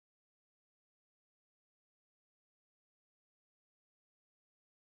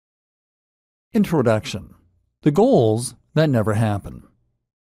Introduction. The goals that never happen.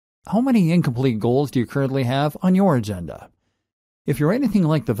 How many incomplete goals do you currently have on your agenda? If you're anything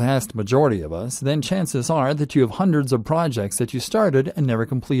like the vast majority of us, then chances are that you have hundreds of projects that you started and never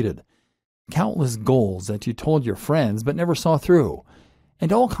completed, countless goals that you told your friends but never saw through,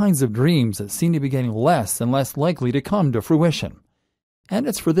 and all kinds of dreams that seem to be getting less and less likely to come to fruition. And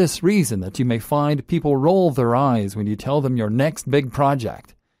it's for this reason that you may find people roll their eyes when you tell them your next big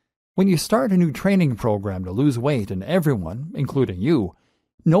project. When you start a new training program to lose weight and everyone, including you,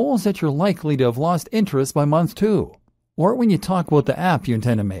 knows that you're likely to have lost interest by month 2. Or when you talk about the app you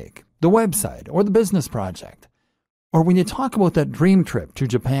intend to make, the website, or the business project. Or when you talk about that dream trip to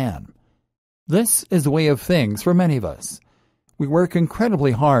Japan. This is the way of things for many of us. We work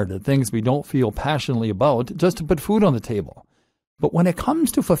incredibly hard at things we don't feel passionately about just to put food on the table. But when it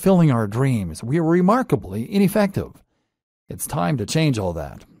comes to fulfilling our dreams, we are remarkably ineffective. It's time to change all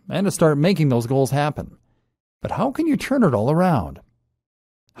that and to start making those goals happen. But how can you turn it all around?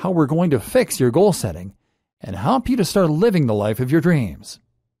 How we're going to fix your goal setting and help you to start living the life of your dreams.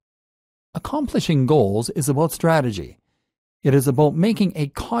 Accomplishing goals is about strategy. It is about making a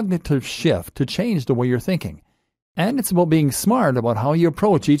cognitive shift to change the way you're thinking. And it's about being smart about how you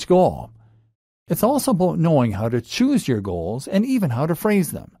approach each goal. It's also about knowing how to choose your goals and even how to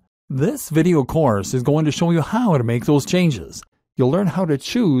phrase them. This video course is going to show you how to make those changes. You'll learn how to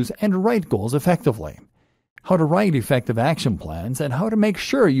choose and write goals effectively, how to write effective action plans, and how to make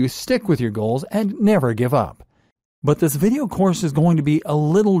sure you stick with your goals and never give up. But this video course is going to be a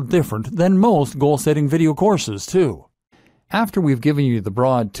little different than most goal-setting video courses, too. After we've given you the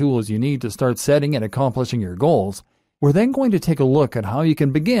broad tools you need to start setting and accomplishing your goals, we're then going to take a look at how you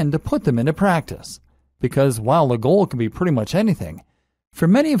can begin to put them into practice. Because while a goal can be pretty much anything, for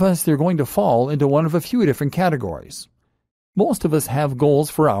many of us they're going to fall into one of a few different categories. Most of us have goals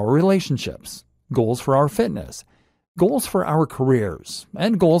for our relationships, goals for our fitness, goals for our careers,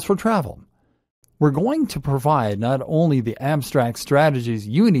 and goals for travel. We're going to provide not only the abstract strategies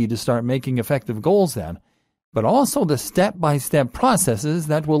you need to start making effective goals then, but also the step-by-step processes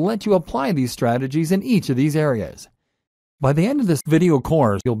that will let you apply these strategies in each of these areas. By the end of this video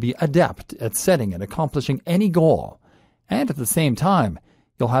course, you'll be adept at setting and accomplishing any goal, and at the same time,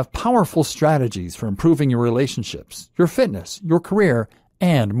 you'll have powerful strategies for improving your relationships, your fitness, your career,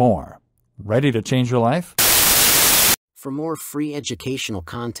 and more. Ready to change your life? For more free educational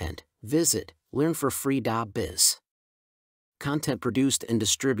content, visit learnforfree.biz. Content produced and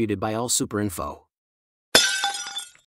distributed by AllSuperInfo.